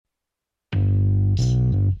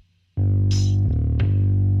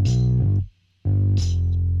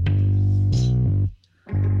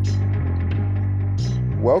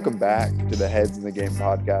welcome back to the Heads in the Game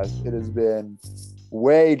podcast. It has been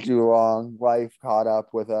way too long. Life caught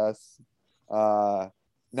up with us. Not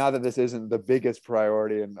that this isn't the biggest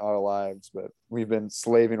priority in our lives, but we've been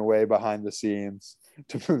slaving away behind the scenes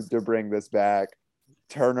to bring this back.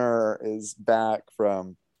 Turner is back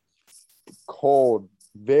from cold,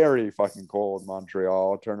 very fucking cold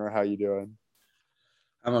Montreal. Turner, how you doing?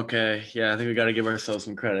 I'm okay. Yeah, I think we got to give ourselves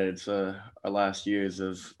some credit. It's our last years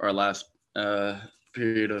of our last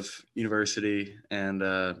period of university, and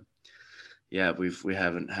yeah, we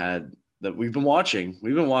haven't had that. We've been watching,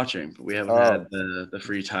 but we haven't had the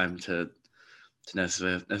free time to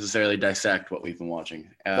necessarily dissect what we've been watching.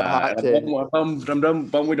 The hot take. I'm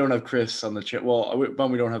bummed we don't have Chris on the chat. Well, I'm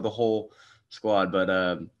bummed we don't have the whole squad, but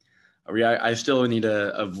I still need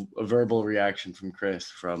a verbal reaction from Chris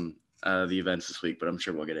from the events this week, but I'm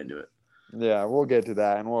sure we'll get into it. Yeah, we'll get to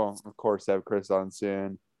that, and we'll of course have Chris on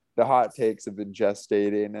soon. The hot takes have been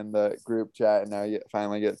gestating in the group chat, and now you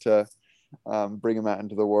finally get to bring them out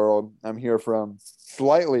into the world. I'm here from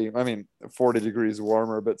 40 degrees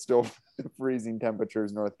warmer, but still freezing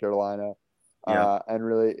temperatures, North Carolina. Yeah. And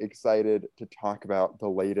really excited to talk about the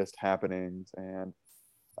latest happenings and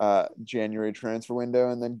January transfer window,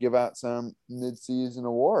 and then give out some mid-season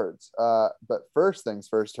awards. But first things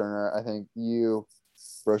first, Turner, I think you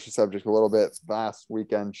broached the subject a little bit. Last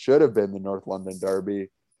weekend should have been the North London Derby.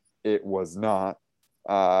 It was not,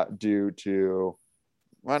 due to,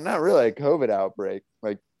 well, not really a COVID outbreak,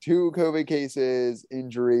 like 2 COVID cases,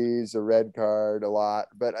 injuries, a red card, a lot.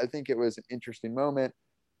 But I think it was an interesting moment,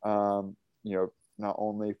 not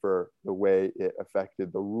only for the way it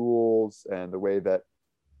affected the rules and the way that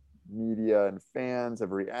media and fans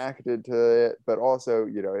have reacted to it, but also,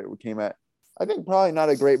 it came at, I think, probably not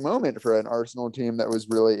a great moment for an Arsenal team that was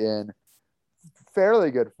really in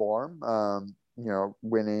fairly good form,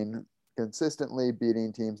 winning consistently,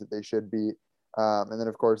 beating teams that they should beat. And then,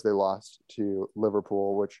 of course, they lost to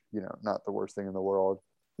Liverpool, which, not the worst thing in the world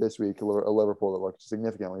this week, a Liverpool that looked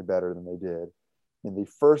significantly better than they did in the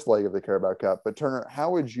first leg of the Carabao Cup. But Turner, how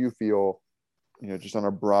would you feel, just on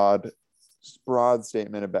a broad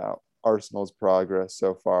statement about Arsenal's progress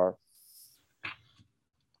so far?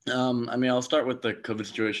 I'll start with the COVID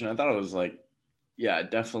situation. I thought it was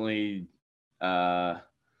definitely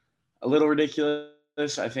a little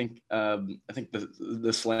ridiculous. I think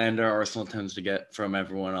the slander Arsenal tends to get from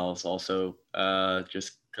everyone else also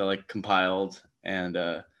just compiled and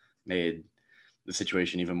made the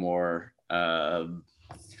situation even more I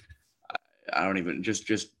don't even just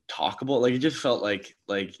talkable. It just felt like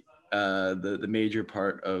the major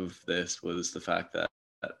part of this was the fact that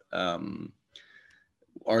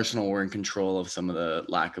Arsenal were in control of some of the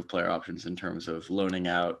lack of player options in terms of loaning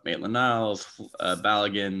out Maitland-Niles,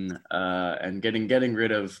 Balogun, and getting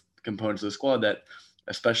rid of components of the squad that,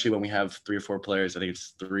 especially when we have 3 or 4 players, I think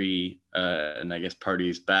it's 3, and I guess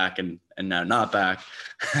Partey's back and now not back,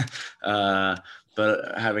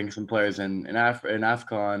 but having some players in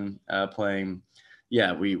AFCON playing,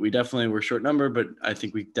 yeah, we definitely were short number, but I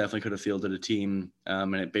think we definitely could have fielded a team,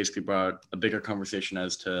 and it basically brought a bigger conversation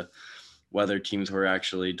as to whether teams were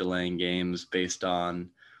actually delaying games based on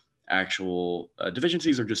actual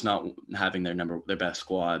deficiencies or just not having their best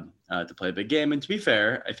squad to play a big game. And to be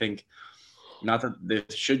fair, I think, not that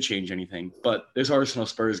this should change anything, but this Arsenal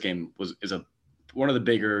Spurs game is one of the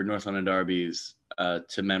bigger North London derbies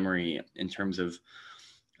to memory in terms of,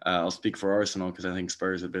 I'll speak for Arsenal because I think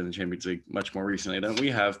Spurs have been in the Champions League much more recently than we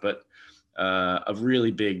have, but a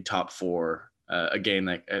really big top 4, a game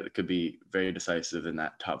that could be very decisive in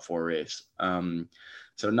that top 4 race.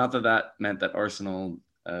 So not that meant that Arsenal,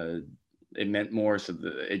 it meant more so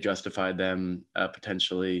that it justified them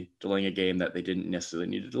potentially delaying a game that they didn't necessarily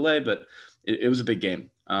need to delay, but it was a big game.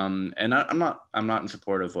 And I'm not in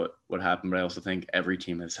support of what happened, but I also think every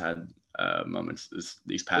team has had moments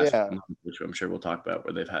these past months, which I'm sure we'll talk about,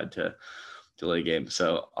 where they've had to delay games.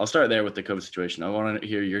 So I'll start there with the COVID situation. I want to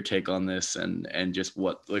hear your take on this and just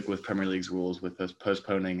what, with Premier League's rules with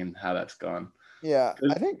postponing and how that's gone. Yeah,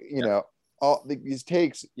 I think, all these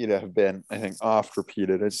takes, have been, I think, oft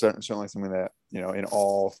repeated. It's certainly something that, in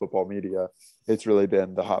all football media, it's really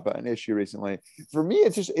been the hot button issue recently. For me,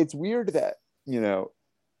 it's weird that,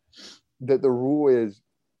 that the rule is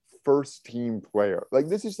first team player.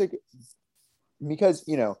 This is because,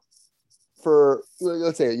 for,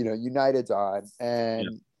 let's say, United's on, and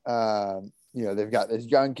they've got this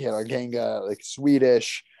young kid, Ganga,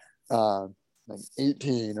 Swedish,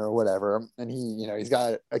 18 or whatever, and he's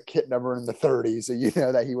got a kit number in the 30s,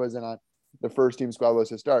 so that he wasn't on the first team squad list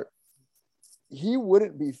to start. He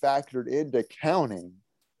wouldn't be factored into counting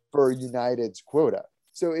for United's quota.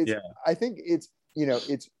 So I think it's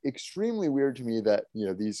it's extremely weird to me that,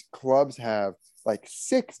 these clubs have like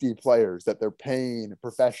 60 players that they're paying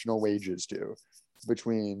professional wages to,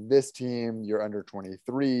 between this team, your under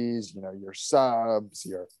 23s, your subs,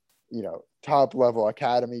 your, top level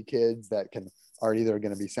academy kids that are either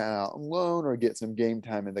going to be sent out on loan or get some game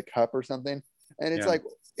time in the cup or something. And it's like,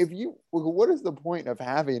 what is the point of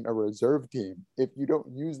having a reserve team if you don't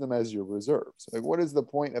use them as your reserves? Like, what is the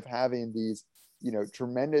point of having these,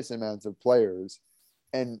 tremendous amounts of players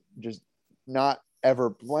and just not ever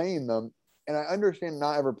playing them? And I understand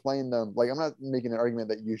not ever playing them. Like, I'm not making an argument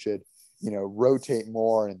that you should, rotate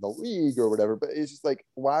more in the league or whatever, but it's just like,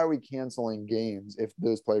 why are we canceling games if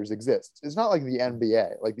those players exist? It's not like the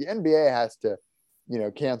NBA. Like, the NBA has to,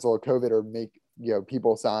 cancel COVID or make,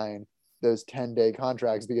 people sign those 10-day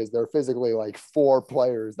contracts because there are physically like 4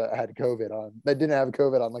 players that didn't have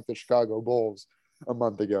COVID on like the Chicago Bulls a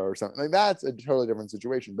month ago or something. Like, that's a totally different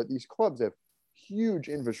situation. But these clubs have huge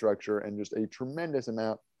infrastructure and just a tremendous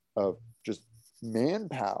amount of just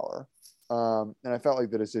manpower. And I felt like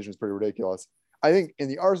the decision is pretty ridiculous. I think in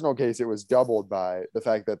the Arsenal case, it was doubled by the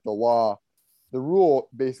fact that the rule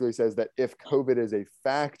basically says that if COVID is a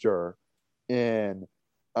factor in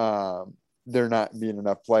there not being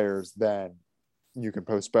enough players, then you can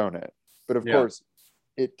postpone it. But of course,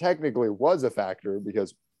 it technically was a factor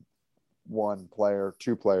because 1 player,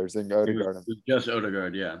 2 players, then Odegaard. Just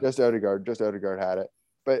Odegaard, yeah. Just Odegaard had it.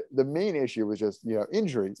 But the main issue was just,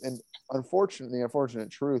 injuries. And unfortunately, the unfortunate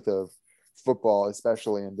truth of football,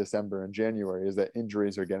 especially in December and January, is that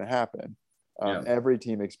injuries are going to happen. Every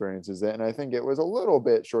team experiences it. And I think it was a little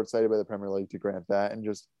bit short-sighted by the Premier League to grant that. And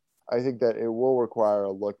just, I think that it will require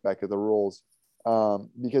a look back at the rules,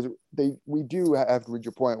 because we do have to reach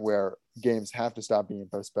a point where games have to stop being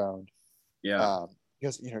postponed.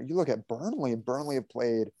 Because, you look at Burnley, and Burnley have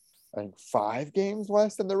played, I think, 5 games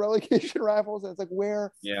less than the relegation rivals. And it's like,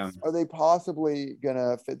 where are they possibly going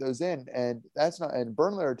to fit those in? And that's not, and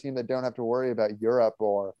Burnley are a team that don't have to worry about Europe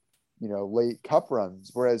or, late cup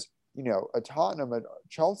runs. Whereas, a Tottenham, a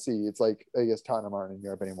Chelsea, it's like, I guess Tottenham aren't in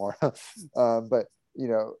Europe anymore. But,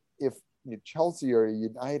 if Chelsea or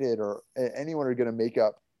United or anyone are going to make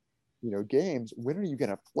up, games, when are you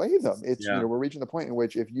going to play them? It's, we're reaching the point in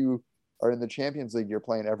which if you are in the Champions League, you're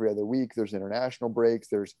playing every other week. There's international breaks.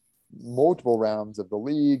 There's multiple rounds of the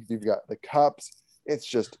league. You've got the cups. It's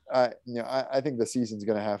just, I think the season's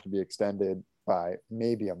going to have to be extended by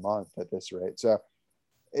maybe a month at this rate. So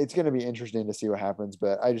it's going to be interesting to see what happens,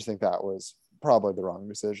 but I just think that was probably the wrong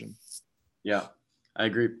decision. Yeah, I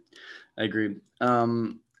agree.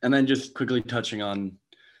 And then just quickly touching on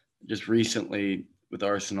just recently with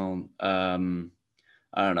Arsenal, I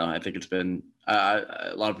don't know. I think it's been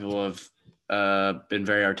a lot of people have been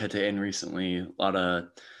very Arteta in recently. A lot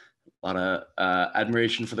of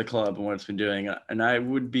admiration for the club and what it's been doing. And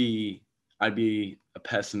I'd be a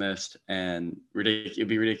pessimist, and it'd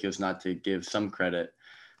be ridiculous not to give some credit.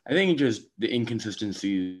 I think just the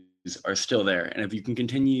inconsistencies are still there, and if you can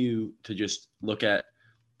continue to just look at,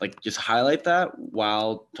 like, just highlight that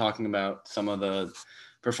while talking about some of the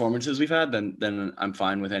performances we've had, then I'm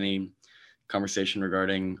fine with any conversation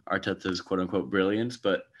regarding Arteta's quote unquote brilliance.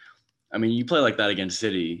 But I mean, you play like that against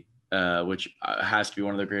City, which has to be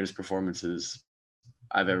one of the greatest performances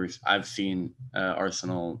I've seen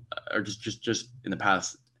Arsenal, or just in the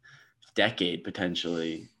past decade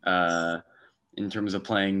potentially, in terms of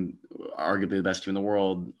playing arguably the best team in the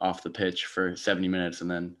world off the pitch for 70 minutes and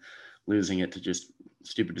then losing it to just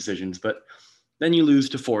stupid decisions. But then you lose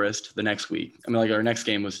to Forest the next week. I mean, like, our next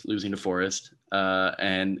game was losing to Forest,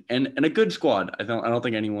 and a good squad. I don't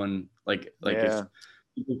think anyone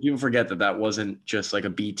if people forget that wasn't just like a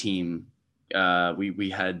B team. We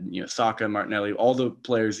had, Saka, Martinelli, all the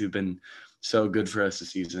players who've been so good for us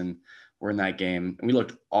this season were in that game, and we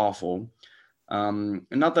looked awful. And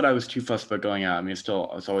not that I was too fussed about going out. I mean, it's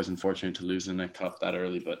always unfortunate to lose in a cup that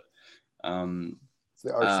early, but it's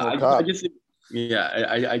the Arsenal Cup.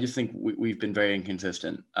 I just think we've been very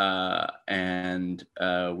inconsistent, and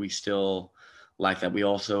we still lack that. We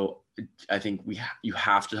also, I think you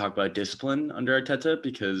have to talk about discipline under Arteta,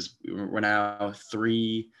 because we're now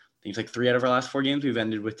 3 out of our last 4 games we've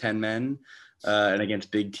ended with 10 men, and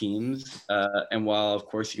against big teams. And while of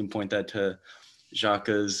course you can point that to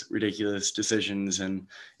Xhaka's ridiculous decisions, and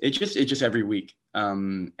it's just every week.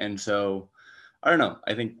 And so I don't know.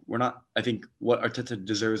 I think what Arteta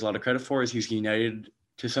deserves a lot of credit for is he's united,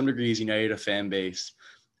 to some degree, he's united a fan base.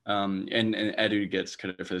 And Edu gets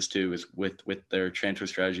credit for this too, is with their transfer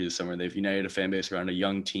strategy this summer. They've united a fan base around a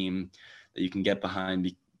young team that you can get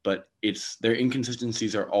behind, but their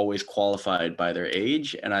inconsistencies are always qualified by their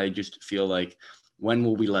age. And I just feel like When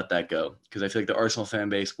will we let that go? Because I feel like the Arsenal fan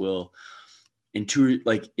base will, in 2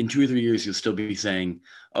 or 3 years, you'll still be saying,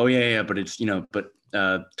 oh yeah, but it's, but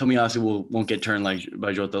Tomiyasu won't get turned like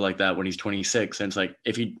by Jota like that when he's 26. And it's like,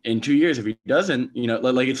 if he, in 2 years, if he doesn't,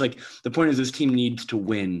 like, it's like, the point is this team needs to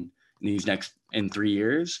win in 3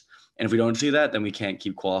 years. And if we don't see that, then we can't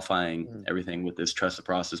keep qualifying everything with this trust the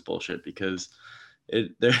process bullshit, because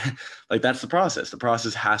like, that's the process. The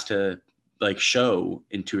process has to like show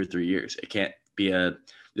in 2 or 3 years. It can't be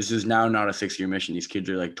this is now not a 6-year mission. These kids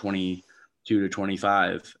are like 22 to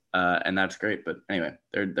 25, and that's great. But anyway,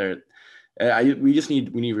 we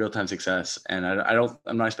need real-time success, and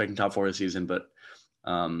I'm not expecting top 4 this season, but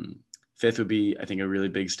fifth would be, I think, a really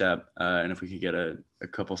big step. And if we could get a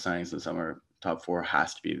couple signings in the summer, top 4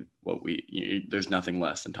 has to be what there's nothing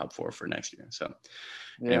less than top 4 for next year. So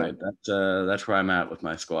anyway, that's where I'm at with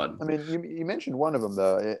my squad. I mean, you mentioned one of them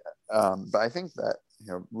though, but I think that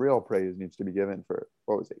real praise needs to be given for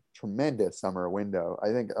what was a tremendous summer window.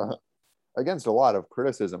 I think against a lot of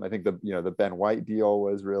criticism. I think the Ben White deal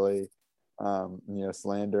was really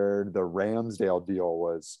slandered. The Ramsdale deal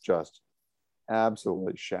was just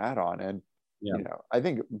absolutely shat on, and I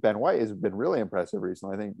think Ben White has been really impressive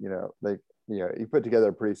recently. I think he put together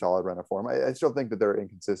a pretty solid run of form. I still think that there are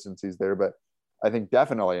inconsistencies there, but I think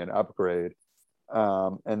definitely an upgrade.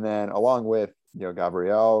 And then along with,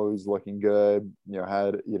 Gabriel, who's looking good,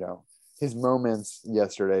 had, his moments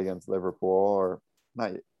yesterday against Liverpool, or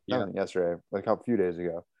not yesterday, like a few days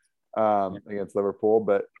ago, against Liverpool.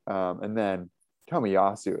 But, and then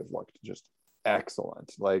Tomiyasu has looked just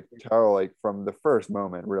excellent. Like from the first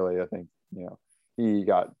moment, really, I think, he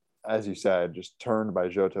got, as you said, just turned by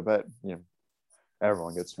Jota, but,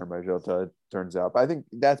 everyone gets turned by Jota, it turns out. But I think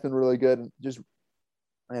that's been really good.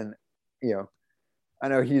 And I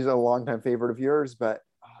know he's a longtime favorite of yours, but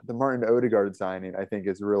the Martin Odegaard signing, I think,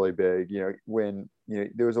 is really big. When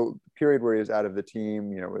there was a period where he was out of the team,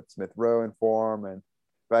 with Smith Rowe in form,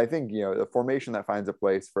 but I think the formation that finds a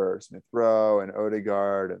place for Smith Rowe and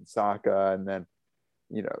Odegaard and Saka, and then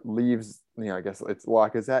leaves, I guess it's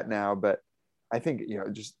Lacazette now, but I think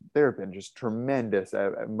just there have been just tremendous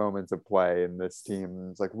moments of play in this team.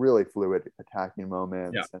 It's like really fluid attacking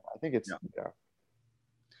moments, and I think it's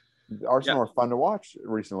Arsenal are fun to watch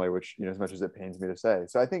recently, which as much as it pains me to say.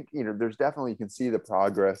 So I think there's definitely, you can see the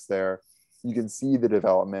progress there, you can see the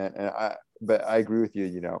development, but I agree with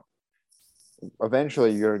you.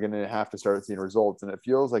 Eventually you're going to have to start seeing results, and it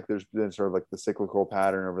feels like there's been sort of like the cyclical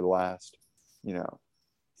pattern over the last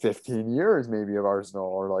 15 years maybe of Arsenal,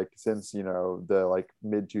 or like since the like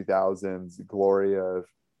mid 2000s glory of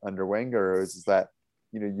under Wenger, is that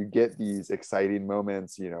you get these exciting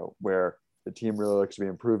moments where the team really looks to be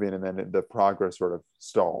improving, and then the progress sort of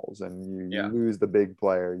stalls, and you lose the big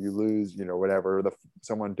player, you lose whatever,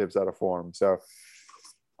 someone tips out of form. So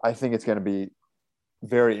I think it's going to be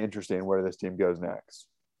very interesting where this team goes next.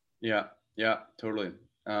 Yeah, totally.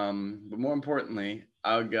 But more importantly,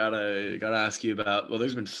 I gotta ask you about, well,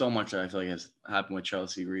 there's been so much that I feel like has happened with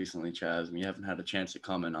Chelsea recently, Chaz, and you haven't had a chance to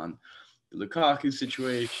comment on the Lukaku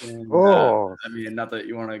situation. I mean, not that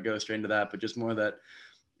you want to go straight into that, but just more that,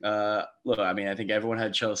 look, I mean, I think everyone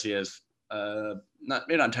had Chelsea as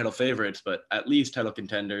maybe not title favorites, but at least title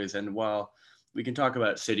contenders. And while we can talk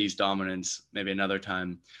about City's dominance maybe another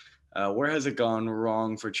time, where has it gone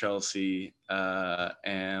wrong for Chelsea?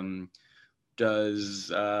 And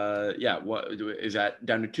what is that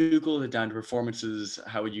down to Tuchel? Is it down to performances?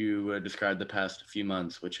 How would you describe the past few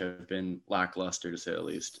months, which have been lackluster to say the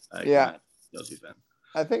least? Chelsea's been.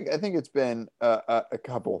 I think it's been a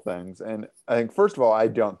couple things, and I think first of all, I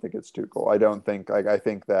don't think it's Tuchel. I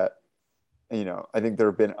think that I think there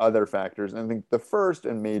have been other factors, and I think the first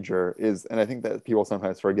and major is, and I think that people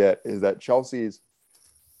sometimes forget, is that Chelsea's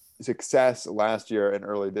success last year and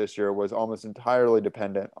early this year was almost entirely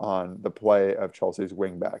dependent on the play of Chelsea's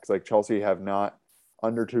wingbacks. Like Chelsea have not,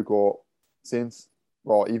 under Tuchel since,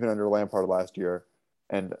 well, even under Lampard last year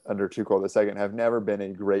and under Tuchel the second, have never been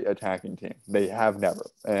a great attacking team. They have never.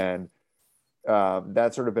 And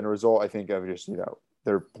that's sort of been a result, I think, of just,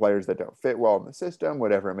 they're players that don't fit well in the system,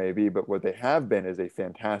 whatever it may be. But what they have been is a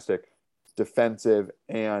fantastic defensive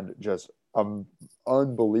and just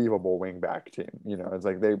unbelievable wingback team. It's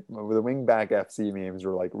like the wingback FC memes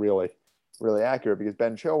are like really, really accurate, because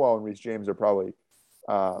Ben Chilwell and Reece James are probably,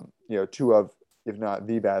 two of, if not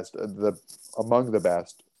the best, among the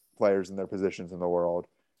best players in their positions in the world,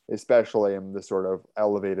 especially in the sort of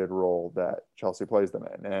elevated role that Chelsea plays them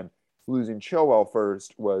in. And losing Chilwell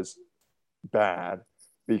first was bad,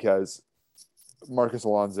 because Marcus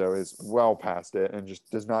Alonso is well past it and just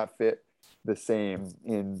does not fit the same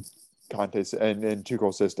in Conte and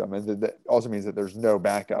Tuchel's system, and that also means that there's no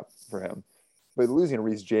backup for him. But losing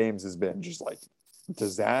Reece James has been just like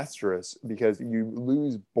disastrous because you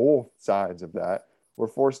lose both sides of that. We're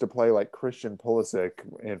forced to play like Christian Pulisic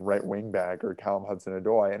in right wing back or Callum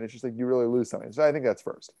Hudson-Odoi, and it's just like you really lose something. So I think that's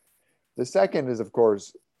first. The second is, of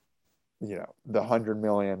course, the $100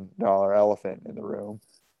 million elephant in the room.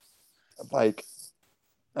 Like,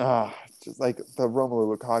 just like the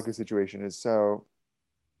Romelu Lukaku situation is so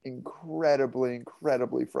incredibly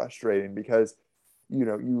frustrating because,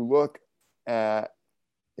 you look at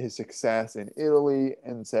his success in Italy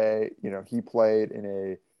and say, he played in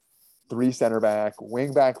a 3 center back,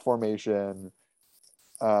 wing back formation.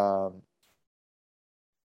 Hello?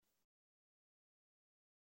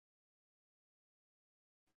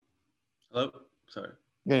 Sorry.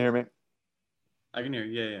 Can you hear me? I can hear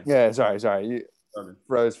you. Yeah. Yeah, sorry. You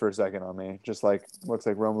froze for a second on me. Just like, looks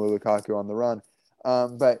like Romelu Lukaku on the run.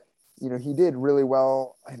 But, he did really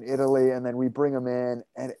well in Italy, and then we bring him in,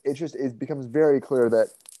 and it becomes very clear that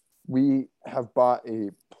we have bought a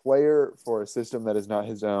player for a system that is not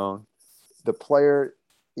his own. The player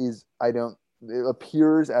it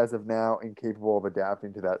appears as of now incapable of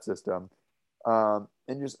adapting to that system. And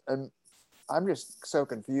I'm just so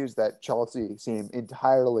confused that Chelsea seem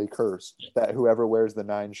entirely cursed that whoever wears the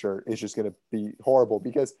 9 shirt is just going to be horrible.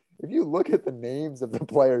 Because if you look at the names of the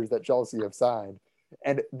players that Chelsea have signed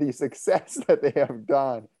and the success that they have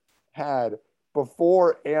had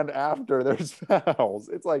before and after their spells,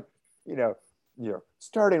 it's like,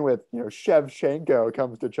 starting with, Shevchenko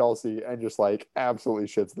comes to Chelsea and just like absolutely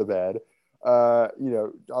shits the bed.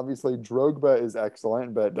 Obviously Drogba is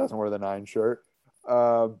excellent, but doesn't wear the 9 shirt.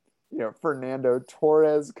 Fernando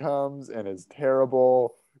Torres comes and is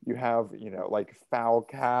terrible. You have, like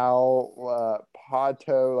Falcao,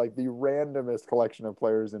 Pato, like the randomest collection of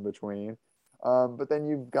players in between. But then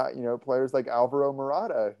you've got, players like Alvaro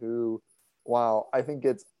Morata, who, while I think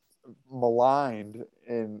gets maligned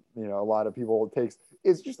in, a lot of people takes,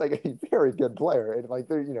 is just like a very good player. And like,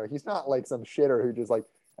 he's not like some shitter who just like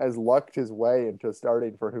has lucked his way into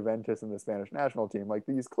starting for Juventus in the Spanish national team. Like,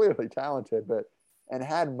 he's clearly talented, and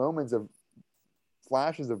had moments of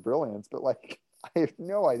flashes of brilliance, but like I have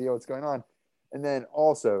no idea what's going on. And then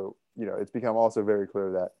also, it's become also very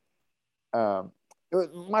clear that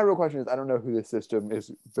my real question is, I don't know who this system is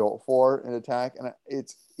built for in attack, and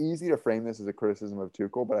it's easy to frame this as a criticism of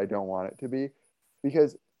Tuchel, but I don't want it to be,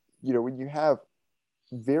 because when you have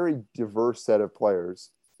very diverse set of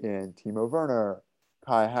players in Timo Werner,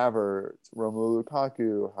 Kai Havertz, Romelu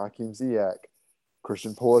Lukaku, Hakim Ziyech,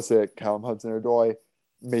 Christian Pulisic, Callum Hudson-Odoi,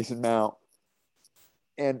 Mason Mount,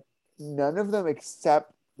 and none of them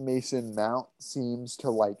except Mason Mount seems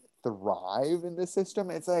to like thrive in this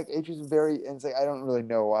system. It's like, it's just it's like, I don't really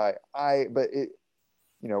know why.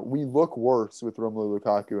 We look worse with Romelu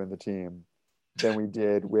Lukaku in the team than we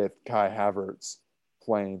did with Kai Havertz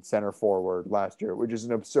playing center forward last year, which is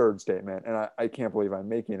an absurd statement, and I can't believe I'm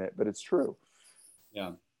making it, but it's true.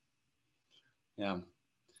 Yeah.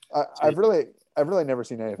 I've really never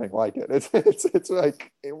seen anything like it. It's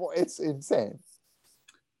like it's insane.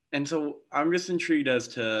 And so I'm just intrigued as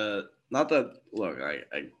to, not that, look, I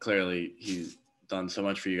clearly he's done so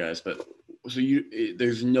much for you guys, but so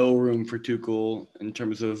there's no room for Tuchel in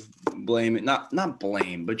terms of blame, not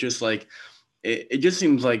blame, but just like it just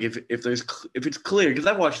seems like if it's clear, because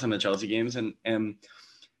I've watched some of the Chelsea games, and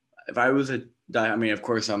if I was of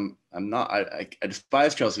course I'm not, I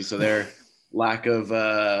despise Chelsea, so their lack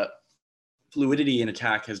of fluidity in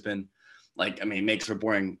attack has been like, makes for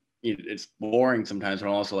boring. It's boring sometimes, but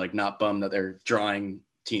I'm also like not bummed that they're drawing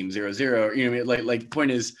team 0-0. Like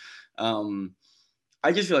point is,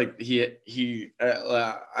 I just feel like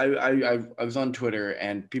I was on Twitter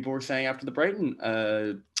and people were saying after the Brighton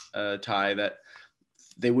tie that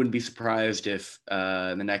they wouldn't be surprised if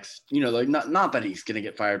in the next, not that he's gonna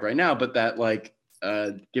get fired right now, but that like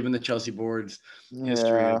given the Chelsea board's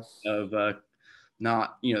history of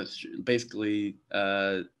not, basically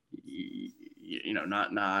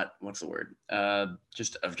not what's the word,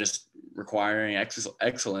 just requiring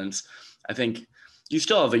excellence. I think you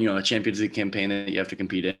still have a Champions League campaign that you have to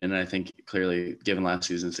compete in, and I think clearly, given last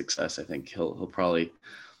season's success, I think he'll probably,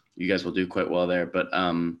 you guys will do quite well there. But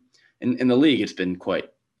in the league, it's been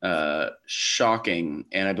quite shocking,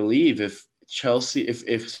 and I believe if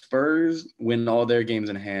Spurs win all their games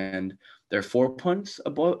in hand, they're 4 points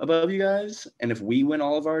above you guys, and if we win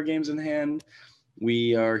all of our games in hand,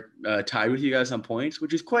 we are tied with you guys on points,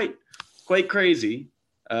 which is quite crazy,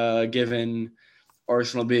 given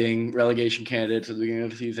Arsenal being relegation candidates at the beginning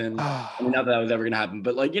of the season. Not that was ever going to happen,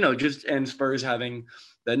 but and Spurs having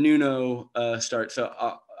the Nuno start. So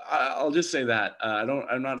I'll just say that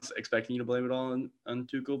I'm not expecting you to blame it all on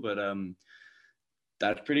Tuchel, but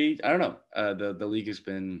that's pretty. I don't know. The league has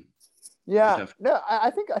been Yeah, tough. no,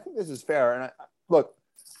 I think this is fair. And look,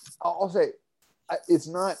 I'll say it's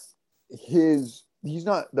not his. He's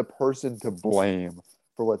not the person to blame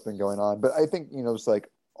for what's been going on. But I think it's like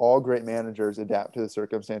all great managers adapt to the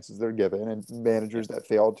circumstances they're given, and managers that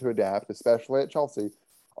fail to adapt, especially at Chelsea,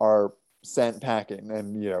 are sent packing.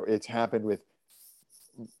 And it's happened with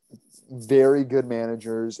very good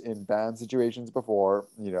managers in bad situations before.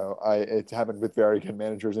 It's happened with very good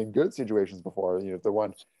managers in good situations before. The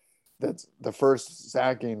one that's the first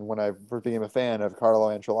sacking when I first became a fan of Carlo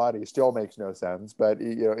Ancelotti still makes no sense, but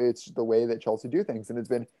it's the way that Chelsea do things, and it's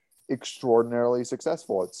been extraordinarily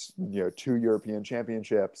successful. It's 2 European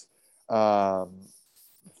championships, 5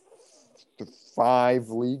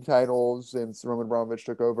 league titles since Roman Abramovich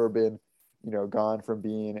took over. Been gone from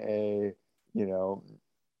being a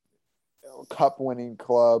cup winning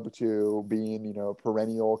club to being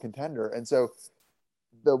perennial contender. And so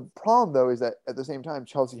the problem though is that at the same time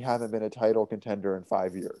Chelsea haven't been a title contender in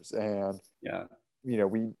 5 years, and Yeah.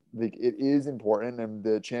 it is important, and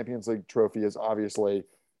the Champions League trophy is obviously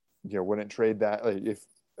wouldn't trade that.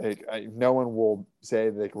 No one will say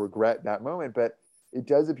they regret that moment, but it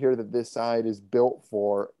does appear that this side is built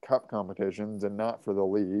for cup competitions and not for the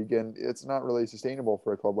league, and it's not really sustainable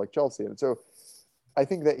for a club like Chelsea. And so I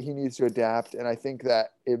think that he needs to adapt, and I think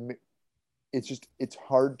that it's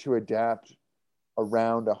hard to adapt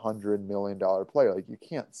around $100 million player. Like, you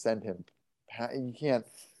can't send him, you can't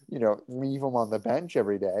leave him on the bench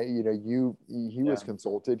every day. He was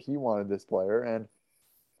consulted, he wanted this player. And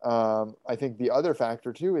I think the other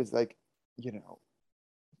factor too is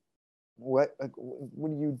what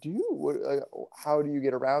do you do? How do you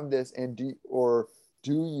get around this? And do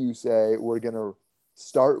you say we're going to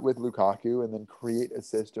start with Lukaku and then create a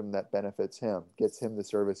system that benefits him, gets him the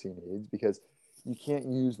service he needs? Because you can't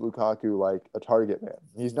use Lukaku like a target man.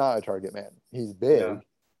 He's not a target man. He's big,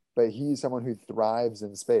 but he's someone who thrives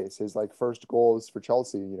in space. His first goals for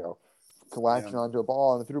Chelsea, latching onto a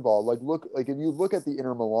ball and a through ball. If you look at the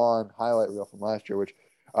Inter Milan highlight reel from last year, which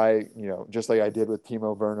I, just like I did with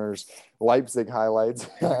Timo Werner's Leipzig highlights,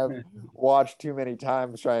 I've watched too many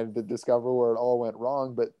times trying to discover where it all went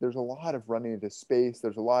wrong. But there's a lot of running into space.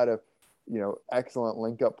 There's a lot of, excellent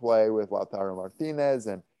link up play with Lautaro Martinez,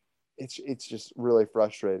 and it's just really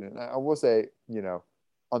frustrating. And I will say,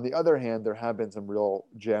 on the other hand, there have been some real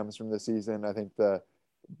gems from the season. I think the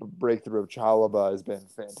breakthrough of Chalobah has been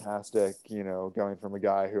fantastic, going from a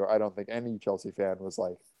guy who I don't think any Chelsea fan was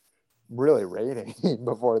really rating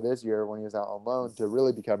before this year when he was out on loan, to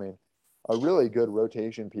really becoming a really good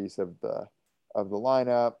rotation piece of the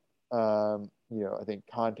lineup. I think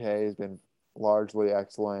Conte has been largely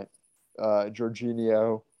excellent.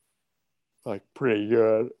 Jorginho, pretty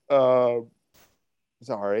good.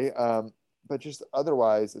 But just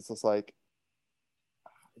otherwise, it's just I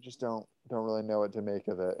just don't really know what to make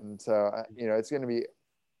of it. And so it's going to be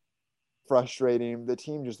frustrating. The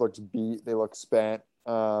team just looks beat. They look spent.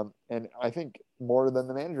 And I think more than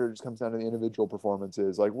the manager, it just comes down to the individual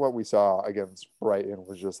performances. What we saw against Brighton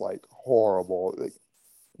was just horrible.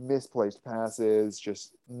 Misplaced passes,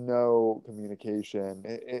 just no communication.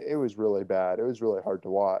 It was really bad. It was really hard to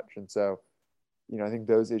watch. And so, I think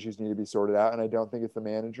those issues need to be sorted out. And I don't think it's the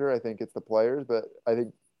manager. I think it's the players. But I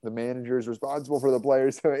think the manager is responsible for the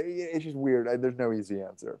players. So it's just weird. There's no easy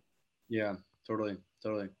answer. Yeah, totally.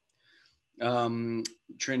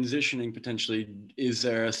 Transitioning potentially, is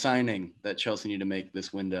there a signing that Chelsea need to make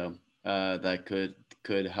this window that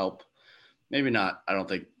could help? Maybe not. I don't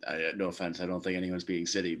think. No offense. I don't think anyone's being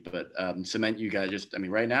City, but cement you guys.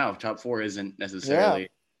 Right now, top 4 isn't necessarily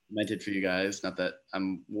cemented for you guys. Not that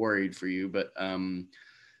I'm worried for you, but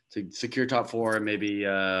to secure top 4 and maybe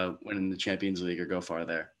win in the Champions League or go far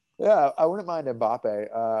there. Yeah, I wouldn't mind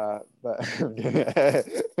Mbappe, but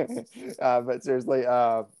seriously,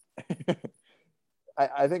 I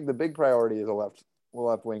think the big priority is a left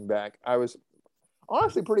wing back. I was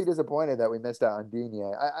honestly pretty disappointed that we missed out on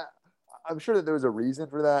Digne. I'm sure that there was a reason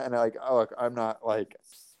for that, and look, I'm not I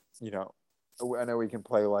know we can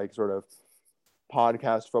play sort of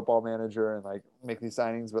podcast football manager and make these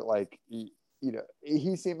signings, but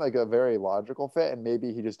he seemed like a very logical fit, and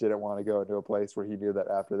maybe he just didn't want to go into a place where he knew that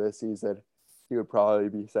after this season he would probably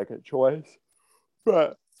be second choice.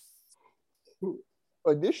 But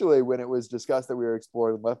initially, when it was discussed that we were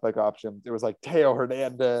exploring left back options, it was Theo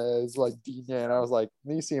Hernandez, Digne, and I was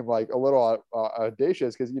these seem a little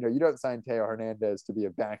audacious, because you don't sign Theo Hernandez to be a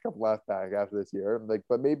backup left back after this year.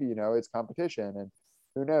 But maybe it's competition, and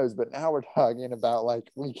who knows. But now we're talking about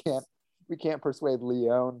we we can't persuade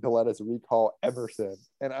Lyon to let us recall Emerson.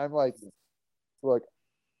 And I'm like, look,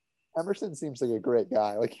 Emerson seems like a great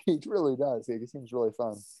guy. Like he really does. He seems really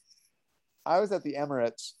fun. I was at the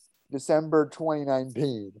Emirates December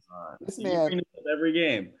 2019. This man, every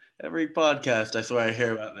game, every podcast, I swear I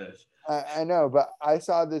hear about this. I know, but I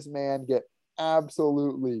saw this man get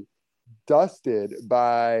absolutely dusted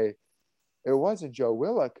by. It wasn't Joe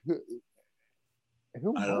Willock. Who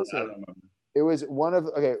was it? I don't remember. It was one of.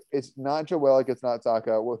 Okay, it's not Joe Willock. It's not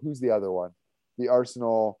Saka. Well, who's the other one? The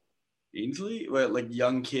Arsenal. Ainsley, what, like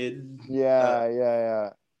young kid? Yeah.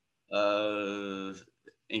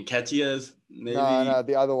 Nketiah's maybe. No,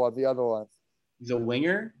 the other one. He's a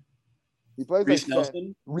winger. He plays Reece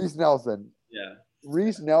Nelson. Reece Nelson. Yeah.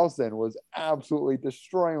 Reece Nelson was absolutely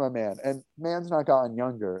destroying my man, and man's not gotten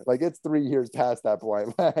younger. Like it's 3 years past that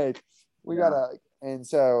point. Like we gotta, and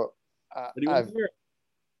so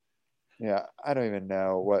yeah, I don't even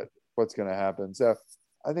know what's gonna happen. So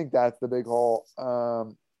I think that's the big hole.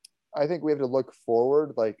 I think we have to look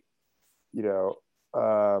forward, like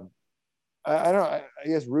I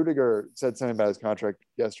guess Rudiger said something about his contract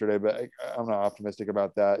yesterday, but I'm not optimistic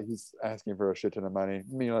about that. He's asking for a shit ton of money. I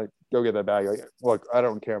mean, like, go get that bag. Like, look, I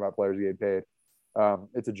don't care about players getting paid.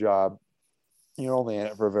 It's a job. You're only in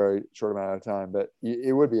it for a very short amount of time, but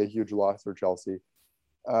it would be a huge loss for Chelsea.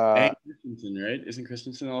 And Christensen, right? Isn't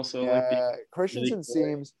Christensen also Christensen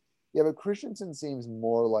seems, but Christensen seems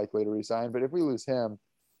more likely to resign. But if we lose him,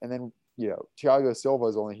 and then Thiago Silva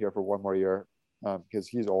is only here for one more year. Because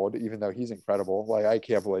he's old, even though he's incredible. Like I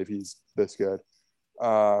can't believe he's this good.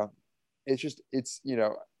 It's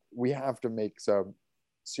we have to make some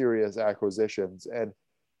serious acquisitions, and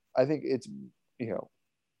I think it's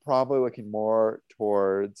probably looking more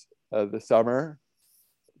towards the summer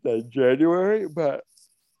than January. But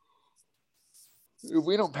if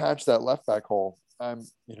we don't patch that left back hole,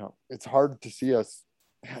 it's hard to see us.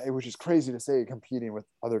 Which is crazy to say competing with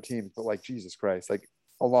other teams, but like Jesus Christ, like.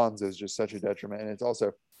 Alonso is just such a detriment, and it's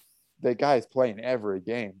also the guy's playing every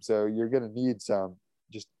game, so you're going to need some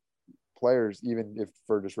just players, even if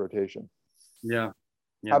for just rotation. Yeah.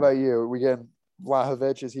 How about you? We get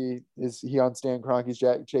Vlahovic. Is he on Stan Kroenke's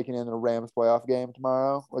checking in the Rams playoff game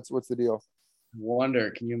tomorrow? What's the deal?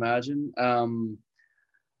 Wonder. Can you imagine? I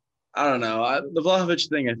don't know. The Vlahovic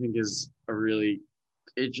thing, I think, is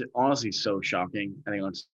it's honestly so shocking. I think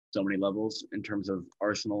on so many levels in terms of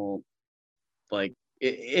Arsenal, like.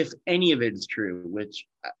 If any of it is true, which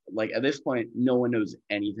like at this point, no one knows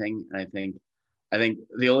anything. And I think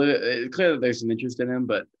it's clear that there's some interest in him,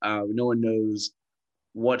 but no one knows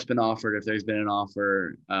what's been offered, if there's been an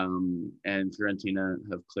offer. And Fiorentina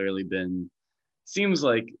have clearly seems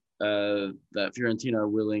like that Fiorentina are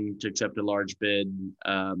willing to accept a large bid,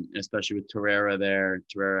 especially with Torreira there.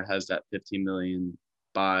 Torreira has that 15 million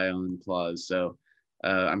buy-on clause. So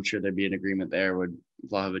I'm sure there'd be an agreement there where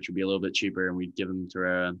Vlahovic would be a little bit cheaper and we'd give him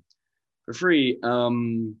Torreira for free.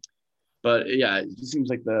 But yeah, it seems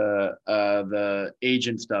like the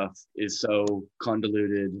agent stuff is so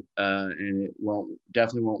convoluted and it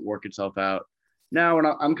definitely won't work itself out now. And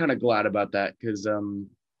I'm kind of glad about that because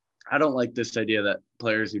I don't like this idea that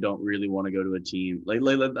players who don't really want to go to a team like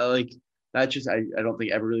that just I don't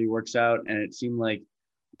think ever really works out. And it seemed like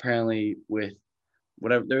apparently with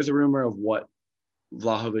whatever, there's a rumor of what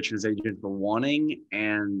Vlahovic and his agents were wanting,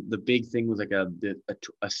 and the big thing was like a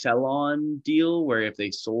sell-on deal where if they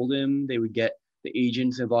sold him, they would get the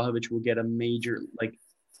agents and Vlahovic would get a major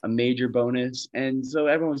bonus. And so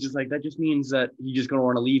everyone was just like, that just means that he's just going to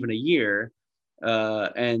want to leave in a year.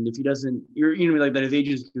 And if he doesn't, you're gonna be like that. His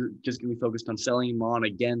agents are just going to be focused on selling him on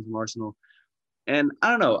again from Arsenal. And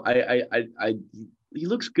I don't know. He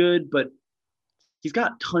looks good, but he's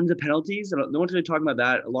got tons of penalties. No one's really talking about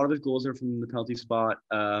that. A lot of his goals are from the penalty spot.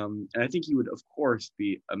 And I think he would, of course,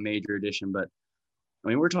 be a major addition. But, I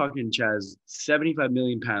mean, we're talking, Chaz, 75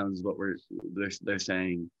 million pounds is what they're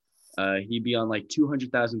saying. He'd be on like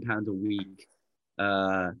 200,000 pounds a week.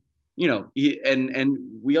 And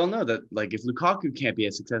we all know that, like, if Lukaku can't be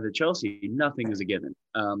a success at Chelsea, nothing is a given.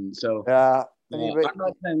 Yeah. I'm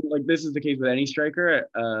not saying, like, this is the case with any striker,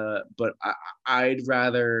 but I'd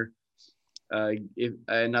rather...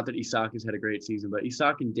 not that Isak has had a great season, but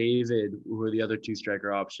Isak and David, who are the other two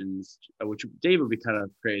striker options, which David would be kind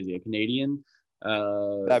of crazy, a Canadian.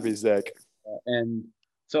 That'd be sick. And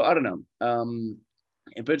so I don't know.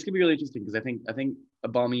 But it's gonna be really interesting because I think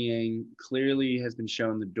Aubameyang clearly has been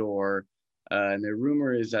shown the door, and the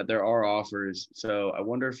rumor is that there are offers. So I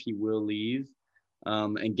wonder if he will leave.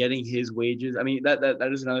 And getting his wages. I mean, that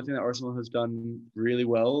is another thing that Arsenal has done really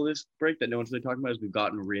well this break that no one's really talking about is we've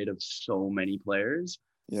gotten rid of so many players.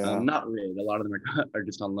 Yeah. Not really. A lot of them are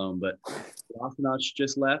just on loan, but Kolasinac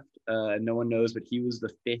just left. No one knows, but he was the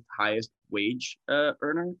fifth highest wage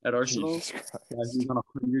earner at Arsenal. Jesus He was Christ. on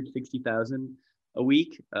 160,000 a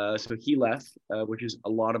week. So he left, which is a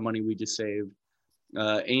lot of money we just saved.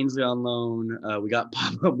 Ainsley on loan. We got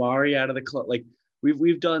Papa Mari out of the club. Like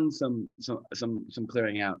we've done some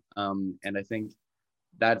clearing out. And I think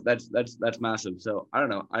that's massive. So I don't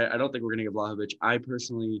know. I don't think we're gonna get Vlahovic. I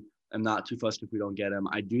personally am not too fussed if we don't get him.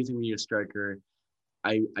 I do think we need a striker.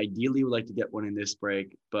 I ideally would like to get one in this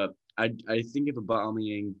break, but I think if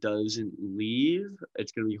Aubameyang doesn't leave,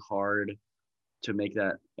 it's gonna be hard to make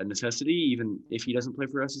that a necessity, even if he doesn't play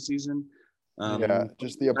for us this season. Yeah,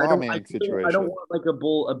 just the I Aubameyang don't situation. want like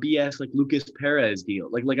a BS like Lucas Perez deal.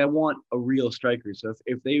 Like I want a real striker. So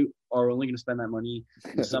if they are only going to spend that money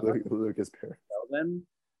in the summer, Lucas Perez.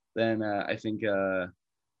 then I think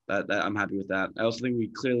that I'm happy with that. I also think we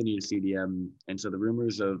clearly need a CDM, and so the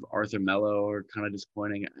rumors of Arthur Mello are kind of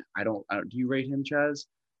disappointing. I don't. Do you rate him, Chaz?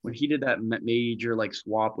 When he did that major like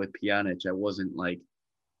swap with Pjanic, I wasn't like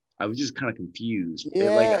I was just kind of confused.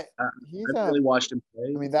 Yeah, I he's haven't really watched him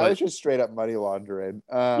play, I mean, that but was just straight up money laundering.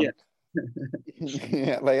 yeah,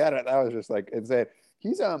 Yeah, like I don't. That was just like insane.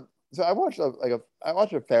 He's So I watched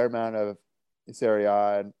a fair amount of Serie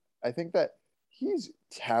A, and I think that he's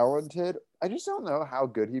talented. I just don't know how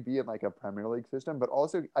good he'd be in like a Premier League system. But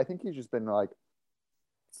also, I think he's just been like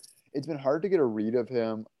it's been hard to get a read of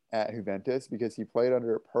him at Juventus because he played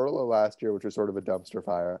under Pirlo last year, which was sort of a dumpster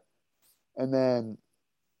fire, and then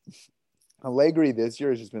Allegri this year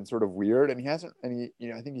has just been sort of weird, and he hasn't. And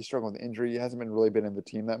I think he's struggling with injury. He hasn't been really been in the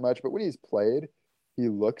team that much. But when he's played, he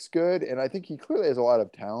looks good, and I think he clearly has a lot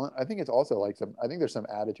of talent. I think it's also like some. I think there's some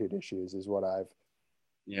attitude issues, is what I've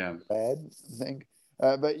yeah, read. I think.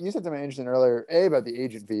 But you said something interesting earlier, about the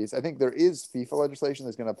agent fees. I think there is FIFA legislation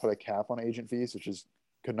that's going to put a cap on agent fees, which is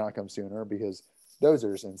could not come sooner because those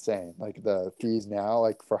are just insane. Like the fees now,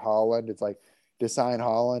 like for Holland, it's like to sign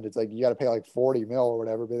Holland, it's like you got to pay like 40 mil or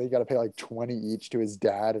whatever, but you got to pay like 20 each to his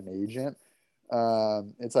dad and agent.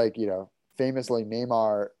 It's like, famously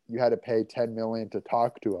Neymar, you had to pay 10 million to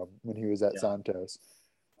talk to him when he was at yeah, Santos.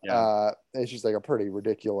 yeah, It's just like a pretty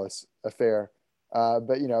ridiculous affair.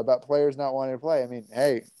 But about players not wanting to play. I mean,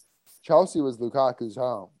 hey, Chelsea was Lukaku's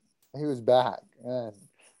home. He was back, and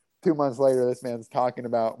 2 months later, this man's talking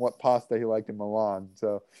about what pasta he liked in Milan.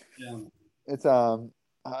 So yeah, it's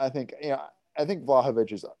I think I think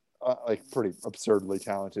Vlahovic is like pretty absurdly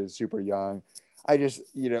talented, super young. I just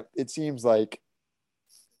it seems like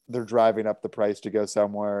they're driving up the price to go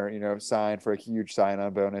somewhere. Sign for a huge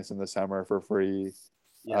sign-on bonus in the summer for free.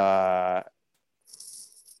 yeah,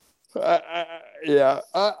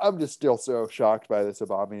 Uh, I'm just still so shocked by this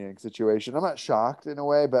Aubameyang situation. I'm not shocked in a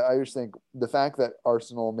way, but I just think the fact that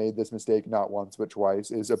Arsenal made this mistake not once but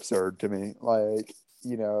twice is absurd to me. Like,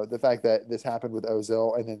 the fact that this happened with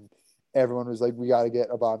Ozil and then everyone was like, we got to get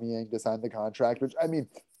Aubameyang to sign the contract, which I mean,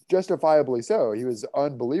 justifiably so. He was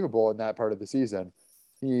unbelievable in that part of the season.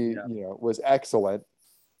 He, yeah, was excellent.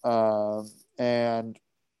 And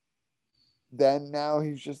then now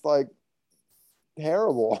he's just like,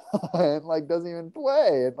 terrible and like doesn't even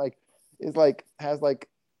play and like is like has like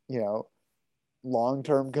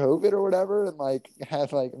long-term COVID or whatever and like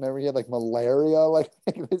has like remember he had like malaria like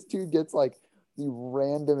this dude gets like the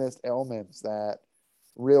randomest ailments that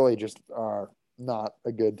really just are not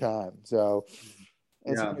a good time. So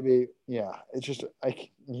it's yeah, gonna be it's just I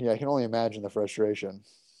can only imagine the frustration.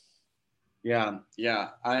 yeah.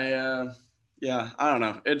 I don't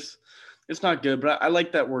know. It's not good, but I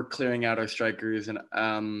like that we're clearing out our strikers, and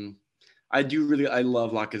I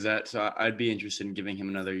love Lacazette, so I'd be interested in giving him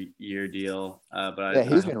another year deal. Yeah, But I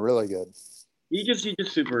he's hope been really good. he just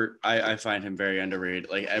super. I find him very underrated.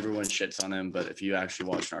 Like everyone shits on him, but if you actually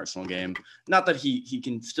watch an Arsenal game, not that he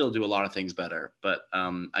can still do a lot of things better, but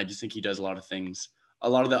I just think he does a lot of things, a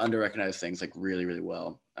lot of the under-recognized things like really really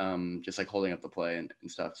well. Just like holding up the play and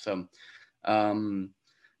stuff. So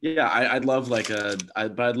yeah, I'd love like but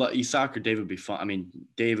I'd love Isak or Dave would be fun. I mean,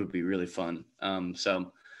 Dave would be really fun.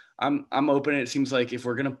 So I'm open. It seems like if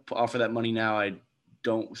we're gonna offer that money now, I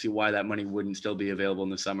don't see why that money wouldn't still be available in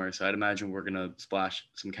the summer. So I'd imagine we're gonna splash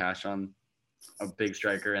some cash on a big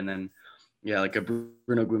striker, and then yeah, like a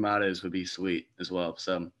Bruno Guimaraes would be sweet as well.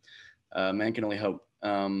 So man can only hope.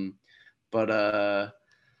 But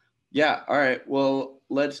yeah, all right. Well,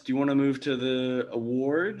 do you want to move to the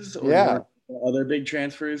awards, or do you Yeah. want other big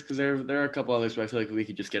transfers? Because there are a couple others, but I feel like we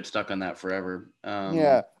could just get stuck on that forever.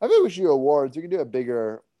 Yeah, I think we should do awards. We can do a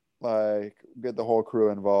bigger, like, get the whole crew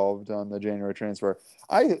involved on the January transfer.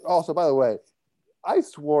 I also, by the way, I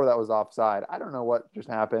swore that was offside. I don't know what just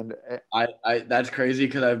happened. I that's crazy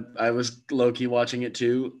because I was low key watching it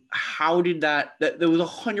too. How did that there was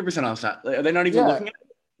 100% offside? Like, are they not even Yeah, looking at it?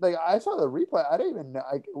 like I saw the replay. I didn't even know.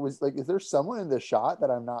 Like, it was like, is there someone in the shot that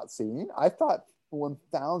I'm not seeing? I thought 1,000%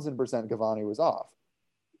 Cavani was off.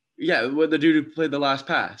 Yeah, what the dude who played the last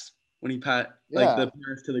pass when he like the Yeah,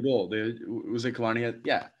 pass to the goal. Was it Cavani?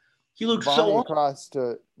 Yeah, he looks so Cavani off. across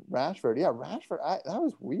to Rashford. Yeah, Rashford. That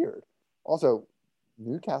was weird. Also,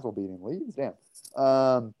 Newcastle beating Leeds. Damn.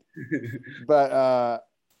 But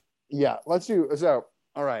yeah, let's do so.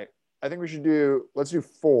 All right, I think we should do. Let's do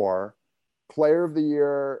four: Player of the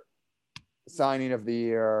Year, Signing of the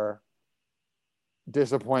Year,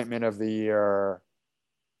 Disappointment of the Year.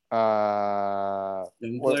 Young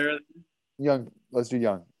What player. young? Let's do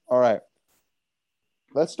young. All right.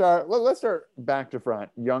 Let's start. Let's start back to front.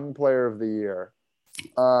 Young Player of the Year.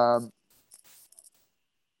 Um,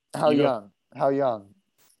 how You go. young? How young?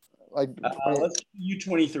 Like 20. Let's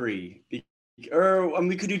do U23. Or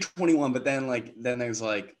we could do 21, but then there's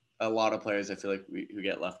like a lot of players I feel like who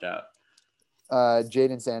get left out.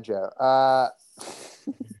 Jadon Sancho.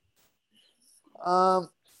 Um,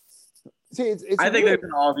 see, it's I think there's weird.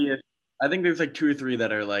 an obvious. I think there's like two or three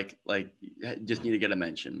that are like just need to get a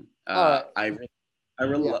mention. All right. Yeah.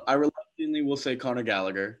 I reluctantly will say Conor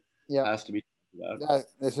Gallagher Yeah. has to be talked about.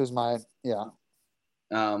 This is my, yeah.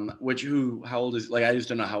 How old is, like, I just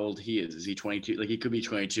don't know how old he is. Is he 22? Like, he could be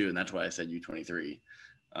 22, and that's why I said U23.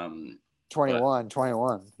 But 21,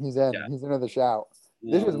 21. He's in. yeah, He's into the shout.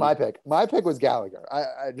 This was um, my pick. My pick was Gallagher.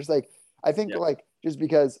 I just like, I think yeah. like, just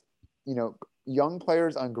because, you know, young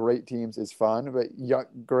players on great teams is fun, but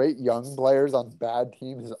great young players on bad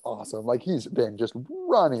teams is awesome. Like, he's been just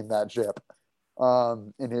running that ship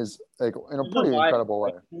in his, like, in a There's no pretty vibe. incredible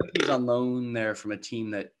way. He's on loan there from a team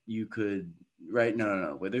that you could, right?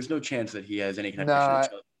 No. But there's no chance that he has any connection to No,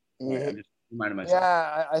 Chelsea. Right, he, I'm just reminding myself.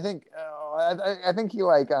 yeah, I think I think he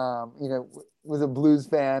like was a Blues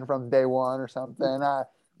fan from day one or something.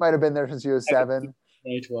 Might have been there since he was 7.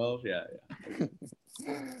 2012, yeah.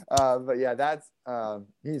 But yeah, that's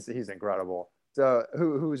he's incredible. So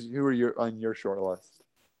who are your on your short list?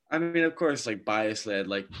 I mean, of course, like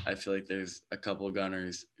biasly, I feel like there's a couple of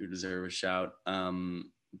Gunners who deserve a shout.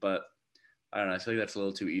 But I don't know. I feel like that's a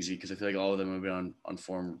little too easy because I feel like all of them have been on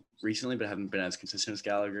form recently, but haven't been as consistent as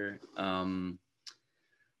Gallagher. I'm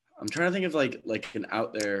trying to think of like an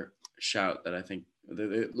out there shout that I think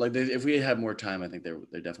if we had more time, I think there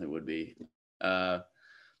definitely would be.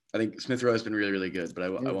 I think Smith Rowe has been really, really good, but I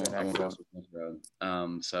He's won't been go excellent. for Smith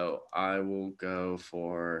Rowe. So I will go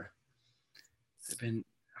for. It's been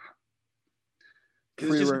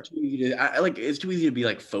because it's Pre just too easy to. It's too easy to be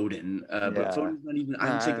like Foden, but Yeah. Foden's not even. No,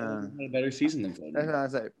 I would say Gallagher's had a better season than that's Foden. what I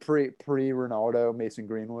say. Pre Ronaldo, Mason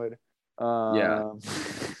Greenwood. Yeah, Um,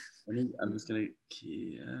 I'm just gonna.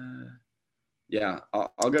 Yeah,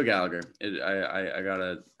 I'll go Gallagher. I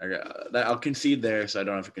got that. I'll concede there, so I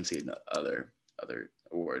don't have to concede other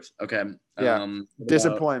awards. Okay. yeah. What about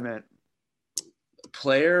Disappointment.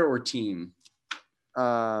 player or team?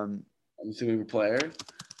 Um, I'm assuming player.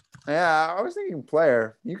 yeah, I was thinking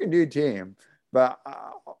player. You can do team, but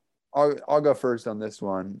I'll go first on this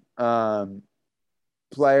one.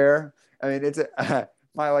 Player. I mean, it's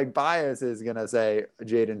my like bias is gonna say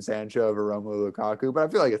Jadon Sancho over Romelu Lukaku, but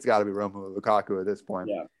I feel like it's got to be Romelu Lukaku at this point.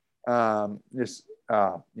 Yeah. Just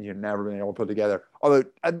you've never been able to put together. Although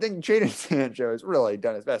I think Jadon Sancho has really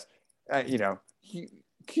done his best.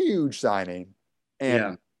 Huge signing,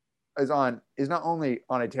 Yeah. and is not only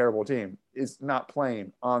on a terrible team, is not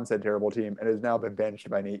playing on said terrible team, and has now been benched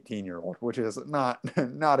by an 18-year-old, which is not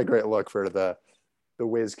not a great look for the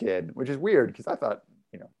whiz kid, which is weird because I thought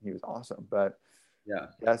he was awesome, but Yeah.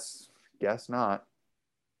 guess not.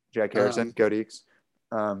 Jack Harrison, Um, go Deeks.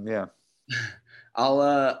 Yeah.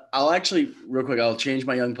 I'll actually real quick. I'll change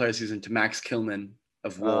my young player season to Max Kilman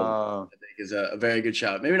of Wolves. I think is a very good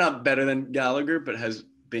shout. Maybe not better than Gallagher, but has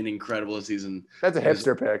been incredible this season. That's a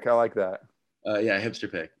hipster pick. I like that. Yeah,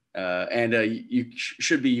 hipster pick. And you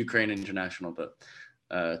should be Ukraine international, but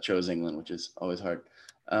chose England, which is always hard.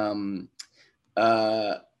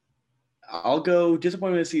 I'll go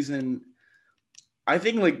disappointment this season. I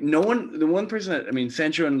think the one person that, I mean,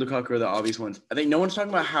 Sancho and Lukaku are the obvious ones. I think no one's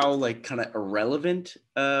talking about how kind of irrelevant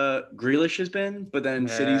Grealish has been, but then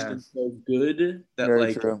City's Yeah, been so good that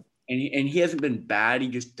very true. and he hasn't been bad. He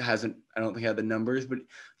just hasn't, I don't think, had the numbers, but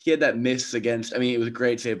he had that miss against. I mean, it was a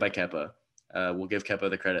great save by Kepa. We'll give Kepa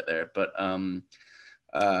the credit there, but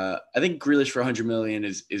I think Grealish for 100 million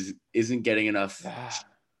isn't getting enough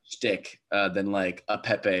stick than like a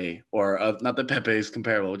Pepe or not that Pepe is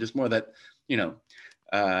comparable, just more that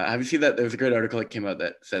Have you seen that? There was a great article that came out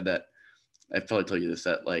that said that, I probably told you this,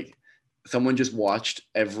 that like someone just watched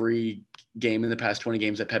every game in the past 20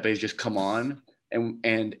 games that Pepe's just come on,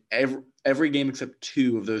 and every game except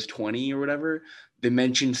 2 of those 20 or whatever, they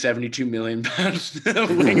mentioned 72 million pounds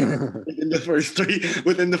within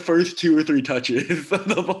the first 2 or 3 touches of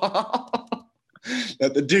the ball.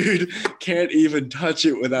 That the dude can't even touch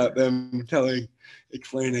it without them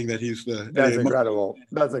explaining that he's the. That's incredible.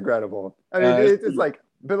 That's incredible. I mean, it's like,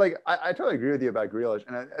 but like, I totally agree with you about Grealish,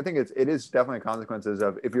 and I think it is definitely consequences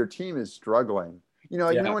of if your team is struggling. You know,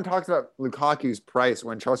 like no one talks about Lukaku's price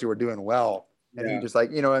when Chelsea were doing well, and he just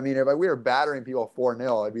like, you know, I mean, if we were battering people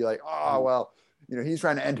 4-0, I'd be like, oh well, you know, he's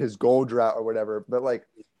trying to end his goal drought or whatever. But like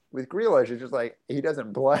with Grealish, it's just like he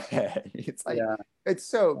doesn't play. It's like it's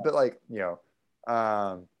so, but like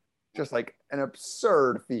just like an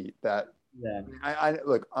absurd feat that. Yeah. I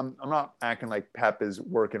look, I'm not acting like Pep is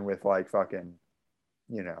working with like fucking,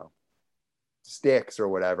 you know, sticks or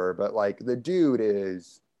whatever, but like the dude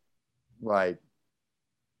is like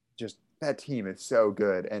just that team is so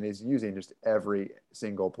good and is using just every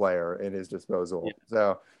single player at his disposal. Yeah.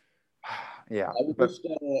 So yeah. I would just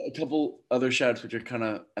a couple other shouts which are kind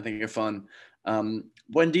of, I think, are fun.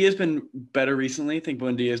 Buendia has been better recently. I think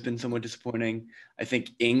Buendia has been somewhat disappointing. I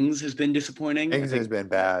think Ings has been disappointing. Ings has been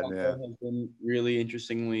bad. Yeah, has been really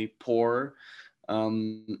interestingly poor.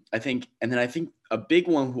 I think a big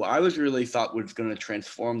one who I was really thought was going to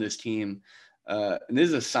transform this team. And this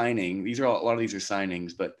is a signing. A lot of these are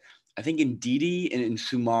signings, but I think Ndidi and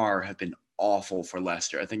Sumar have been awful for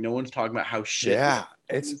Leicester. I think no one's talking about how shit. Yeah,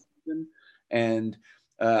 it's and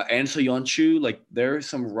Soyuncu, like there are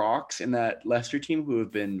some rocks in that Leicester team who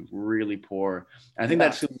have been really poor. And I think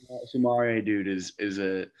that Sumare dude is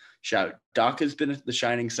a shout. Doc has been the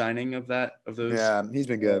shining signing of those. Yeah, he's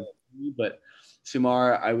been good. But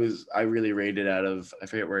Sumar, I really rated out of, I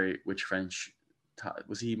forget which French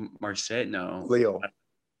was he. Marseille? No, Lille.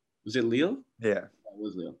 Was it Lille? Yeah, it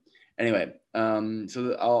was Lille. Anyway,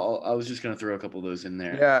 so I was just gonna throw a couple of those in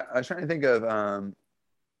there. Yeah, I was trying to think of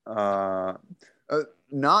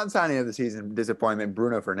not signing of the season disappointment,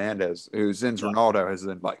 Bruno Fernandes, who since Ronaldo has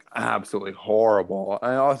been like absolutely horrible.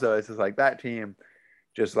 And also it's just like that team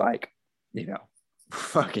just like, you know,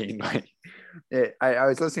 fucking like I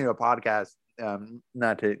was listening to a podcast,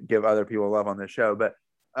 not to give other people love on this show, but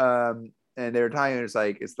and they were talking, it's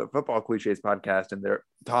like it's the Football Cliches podcast, and they're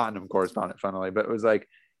Tottenham correspondent, funnily, but it was like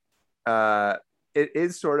it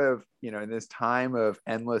is sort of, you know, in this time of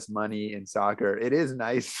endless money in soccer, it is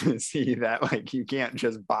nice to see that like you can't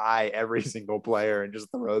just buy every single player and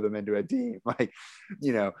just throw them into a team. Like,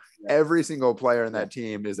 you know, every single player in that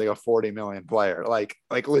team is like a 40 million player, like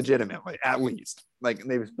legitimately, at least. Like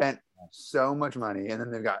they've spent so much money, and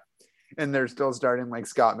then they're still starting like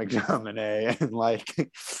Scott McTominay and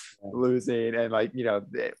like losing and like, you know,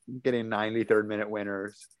 getting 93rd minute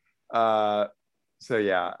winners. So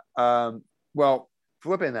yeah. Well,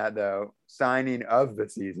 flipping that though, signing of the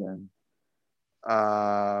season.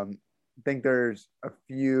 I think there's a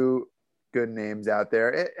few good names out there.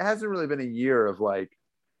 It hasn't really been a year of like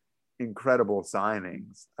incredible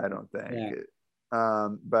signings, I don't think. Yeah.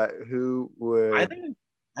 But who would? I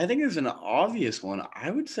think there's an obvious one.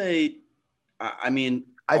 I would say. I mean,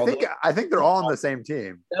 I think they're all on the same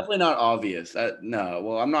team. Definitely not obvious. No.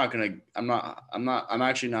 Well, I'm actually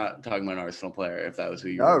not talking about an Arsenal player. If that was who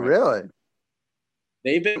you were. Oh, really?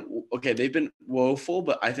 They've been woeful,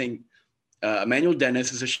 but I think Emmanuel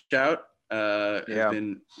Dennis is a shout. Has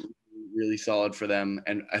been really solid for them,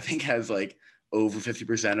 and I think has like over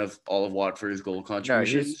 50% of all of Watford's goal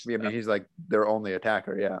contributions. No, he's like their only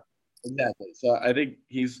attacker. Yeah, exactly. So I think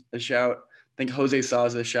he's a shout. I think Jose Sa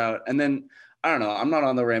is a shout, and then I don't know. I'm not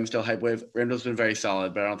on the Ramsdale hype wave. Ramsdale's been very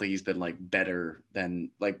solid, but I don't think he's been like better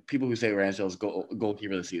than like people who say Ramsdale's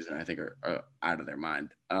goalkeeper of the season. I think are out of their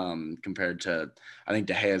mind compared to. I think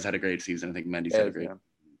De Gea's had a great season. I think Mendy's had a great.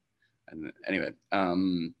 And anyway,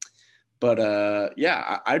 I'd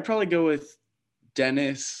probably go with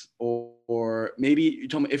Dennis or maybe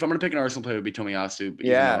if I'm gonna pick an Arsenal player, it would be Tomiyasu.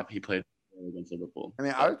 But he played against Liverpool. I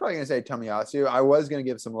mean, I was probably gonna say Tomiyasu. I was gonna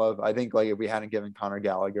give some love. I think like if we hadn't given Conor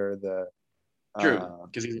Gallagher the. True,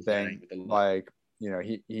 because he's thing, like, you know,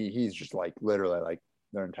 he's just like literally like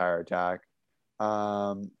their entire attack.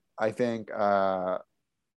 I think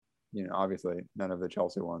you know, obviously none of the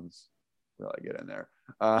Chelsea ones really get in there.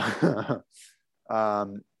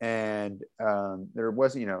 There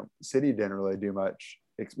wasn't, you know, City didn't really do much.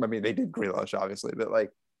 I mean, they did Grealish obviously, but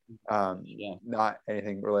like not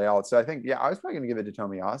anything really else. So I think I was probably gonna give it to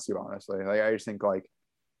Tomiyasu, honestly. Like I just think like,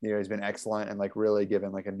 you know, he's been excellent and like really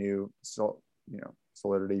given like a new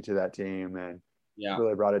solidity to that team, and Yeah.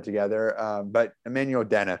 really brought it together. But Emmanuel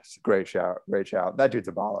Dennis, great shout. That dude's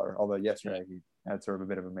a baller. Although yesterday he had sort of a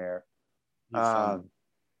bit of a mare. He's fun.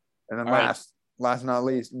 And then All right. last but not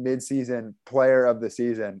least, mid-season player of the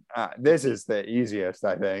season. This is the easiest,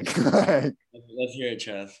 I think. Let's hear it,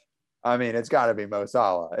 Chess. I mean, it's got to be Mo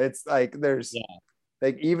Salah. It's like there's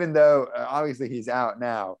like, even though obviously he's out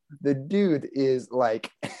now, the dude is like,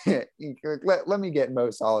 let me get Mo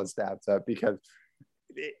Salah's stats up because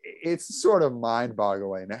it's sort of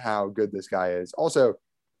mind-boggling how good this guy is. Also,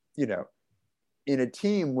 you know, in a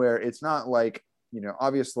team where it's not like, you know,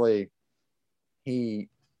 obviously he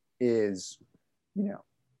is, you know,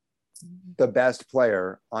 the best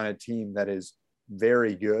player on a team that is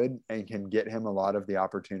very good and can get him a lot of the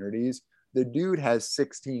opportunities. The dude has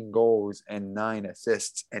 16 goals and 9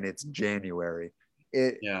 assists, and it's January.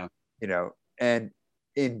 You know, and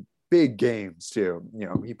in big games too. You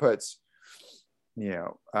know, he puts, you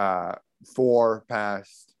know, 4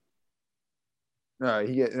 past.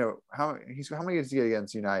 He get, you know, how many does he get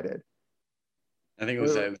against United? I think it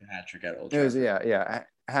was a hat trick at Old Trafford.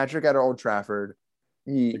 Hat trick at Old Trafford.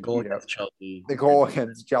 The goal against Chelsea. The goal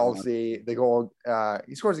against Chelsea. The goal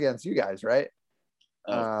he scores against you guys, right?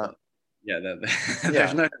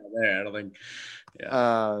 There's nothing there. I don't think.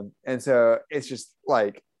 Yeah. And so it's just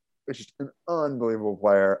an unbelievable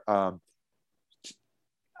player. I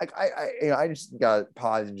just gotta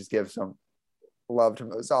pause and just give some love to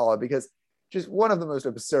Mo Salah because just one of the most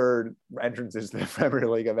absurd entrances to the Premier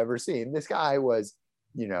League I've ever seen. This guy was,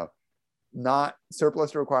 you know, not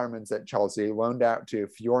surplus to requirements at Chelsea, loaned out to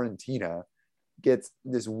Fiorentina, gets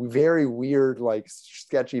this very weird, like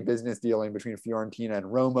sketchy business dealing between Fiorentina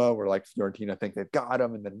and Roma, where like Fiorentina think they've got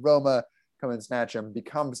him, and then Roma come and snatch him,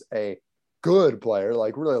 becomes a good player,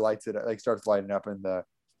 like really lights it, like starts lighting up in the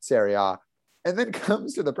Serie A, and then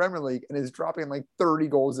comes to the Premier League and is dropping like 30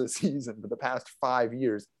 goals a season for the past 5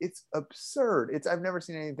 years. It's absurd. I've never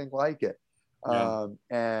seen anything like it. Yeah.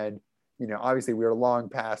 And you know, obviously we were long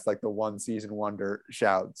past like the one season wonder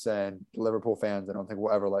shouts, and Liverpool fans, I don't think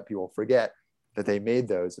we'll ever let people forget that they made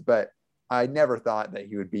those. But I never thought that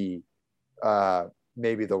he would be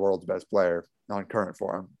maybe the world's best player on current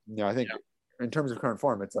form. You know, I think in terms of current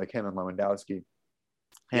form, it's like him and Lewandowski.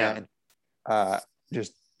 And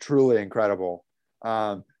just truly incredible.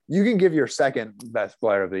 You can give your second best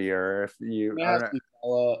player of the year if you.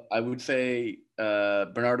 I would say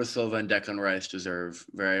Bernardo Silva and Declan Rice deserve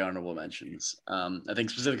very honorable mentions. I think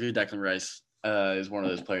specifically Declan Rice is one of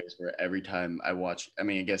those players where every time I watch, I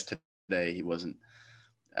mean, I guess today he wasn't.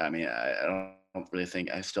 I mean, I don't really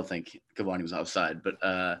think. I still think Cavani was offside, but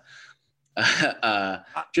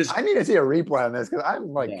just I need to see a replay on this because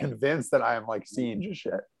I'm like convinced that I am like seeing just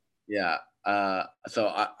shit. Yeah. So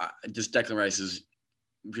I just Declan Rice is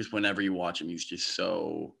just whenever you watch him, he's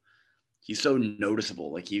so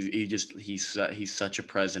noticeable. Like he's such a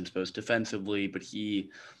presence both defensively, but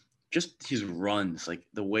his runs, like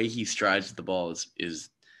the way he strides at the ball is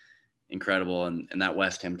incredible. And that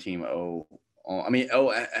West Ham team,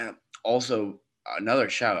 also another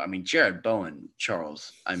shout. I mean, Jared Bowen,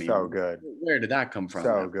 Charles. I mean, so good. Where did that come from?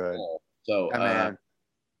 So good. So man.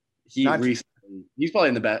 He's probably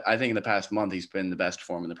in the best. I think in the past month he's been the best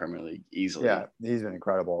form in the Premier League easily. Yeah, he's been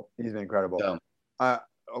incredible. So,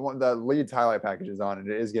 the Leeds highlight package is on, and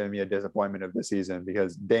it is giving me a disappointment of the season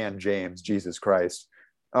because Dan James, Jesus Christ,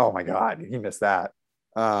 oh my God, he missed that.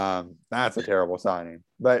 That's a terrible signing.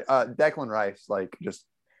 But Declan Rice, like just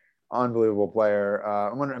unbelievable player.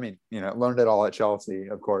 Learned it all at Chelsea,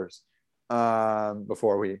 of course.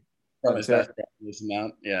 Before we learned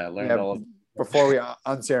it all. Before we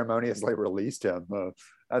unceremoniously released him.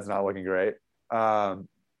 That's not looking great. Oh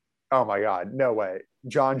my God, no way.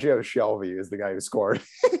 Jonjo Shelvey is the guy who scored.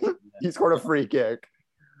 He scored a free kick.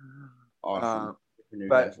 Awesome.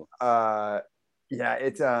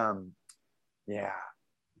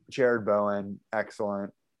 Jared Bowen,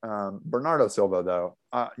 excellent. Bernardo Silva, though,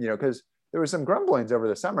 because there was some grumblings over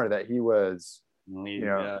the summer that he was, he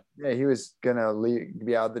was gonna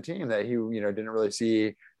be out of the team, that he, didn't really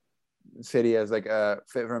see City as like a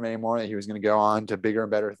fit for him anymore, that he was going to go on to bigger and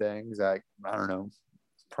better things. Like, I don't know,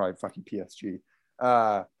 probably fucking PSG.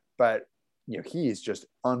 But he's just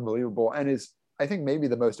unbelievable and is, I think, maybe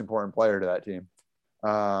the most important player to that team.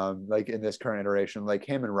 Like in this current iteration, like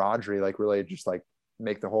him and Rodri, like really just like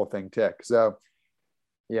make the whole thing tick. So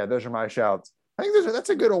yeah, those are my shouts. I think that's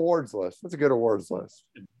a good awards list.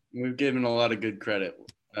 We've given a lot of good credit.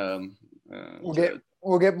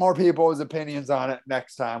 We'll get more people's opinions on it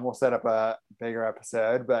next time. We'll set up a bigger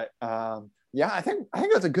episode. But I think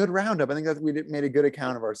that's a good roundup. I think that we made a good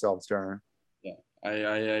account of ourselves, Turner. Yeah, I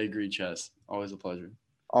agree, Chess. Always a pleasure.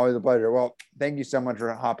 Always a pleasure. Well, thank you so much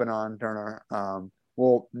for hopping on, Turner.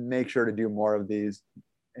 We'll make sure to do more of these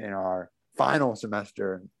in our final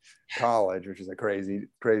semester in college, which is a crazy,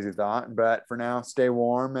 crazy thought. But for now, stay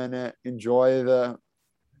warm and enjoy the,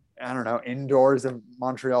 I don't know, indoors of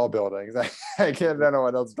Montreal buildings. I don't know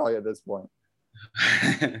what else to tell you at this point.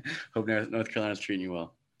 Hope North Carolina's treating you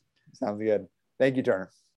well. Sounds good. Thank you, Turner.